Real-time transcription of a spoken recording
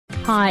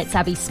Hi, it's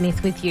Abby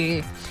Smith with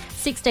you.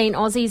 16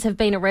 Aussies have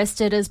been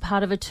arrested as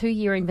part of a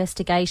 2-year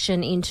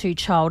investigation into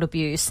child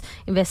abuse.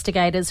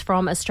 Investigators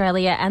from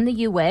Australia and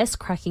the US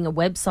cracking a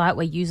website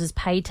where users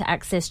paid to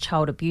access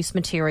child abuse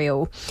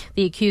material.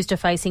 The accused are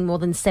facing more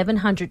than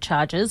 700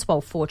 charges,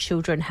 while 4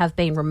 children have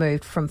been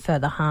removed from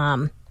further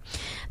harm.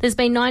 There's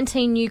been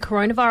 19 new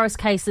coronavirus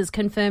cases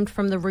confirmed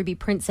from the Ruby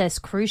Princess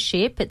cruise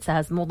ship. It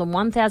says more than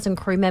 1,000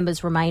 crew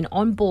members remain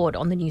on board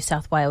on the New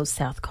South Wales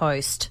south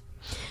coast.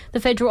 The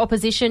federal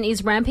opposition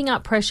is ramping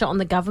up pressure on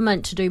the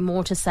government to do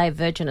more to save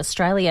Virgin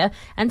Australia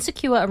and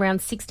secure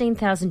around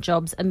 16,000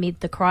 jobs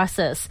amid the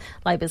crisis.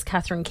 Labor's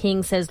Catherine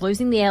King says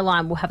losing the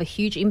airline will have a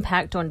huge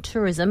impact on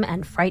tourism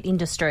and freight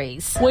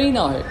industries. We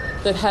know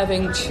that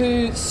having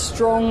 2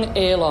 strong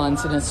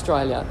airlines in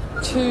Australia,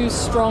 2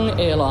 strong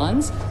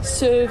airlines,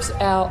 serves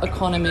our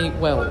economy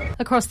well.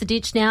 Across the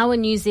ditch now,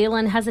 and New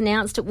Zealand has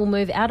announced it will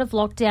move out of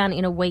lockdown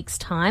in a week's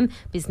time.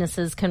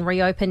 Businesses can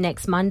reopen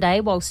next Monday,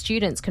 while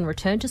students can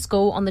return to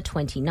school on the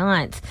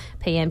 29th.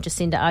 PM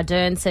Jacinda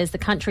Ardern says the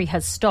country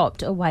has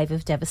stopped a wave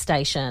of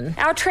devastation.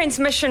 Our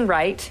transmission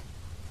rate,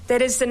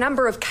 that is the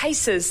number of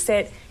cases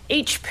that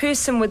each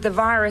person with the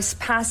virus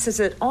passes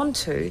it on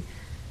to,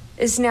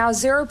 is now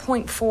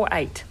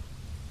 0.48,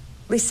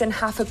 less than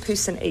half a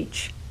person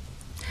each.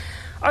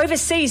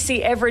 Overseas,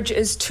 the average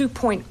is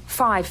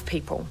 2.5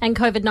 people. And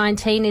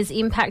COVID-19 is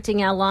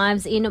impacting our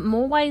lives in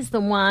more ways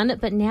than one,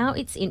 but now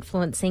it's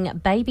influencing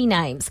baby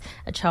names.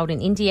 A child in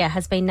India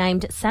has been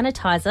named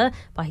Sanitizer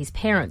by his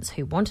parents,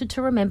 who wanted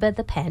to remember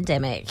the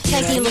pandemic.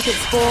 Taking a look at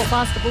sport,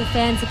 basketball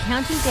fans are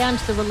counting down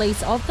to the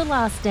release of The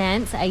Last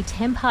Dance, a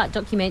 10-part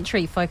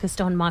documentary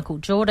focused on Michael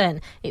Jordan.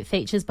 It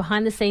features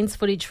behind-the-scenes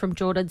footage from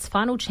Jordan's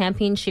final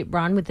championship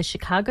run with the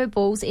Chicago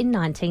Bulls in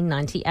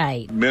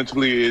 1998.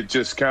 Mentally, it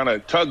just kind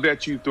of tugged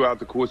at you throughout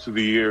the course of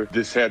the year.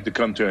 This had to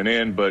come to an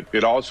end, but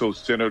it also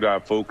centered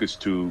our focus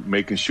to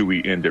making sure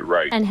we end it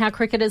right. And how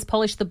cricketers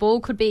polish the ball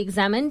could be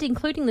examined,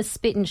 including the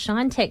spit and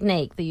shine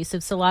technique. The use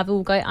of saliva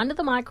will go under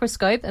the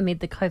microscope amid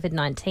the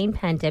COVID-19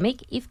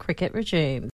 pandemic if cricket resumes.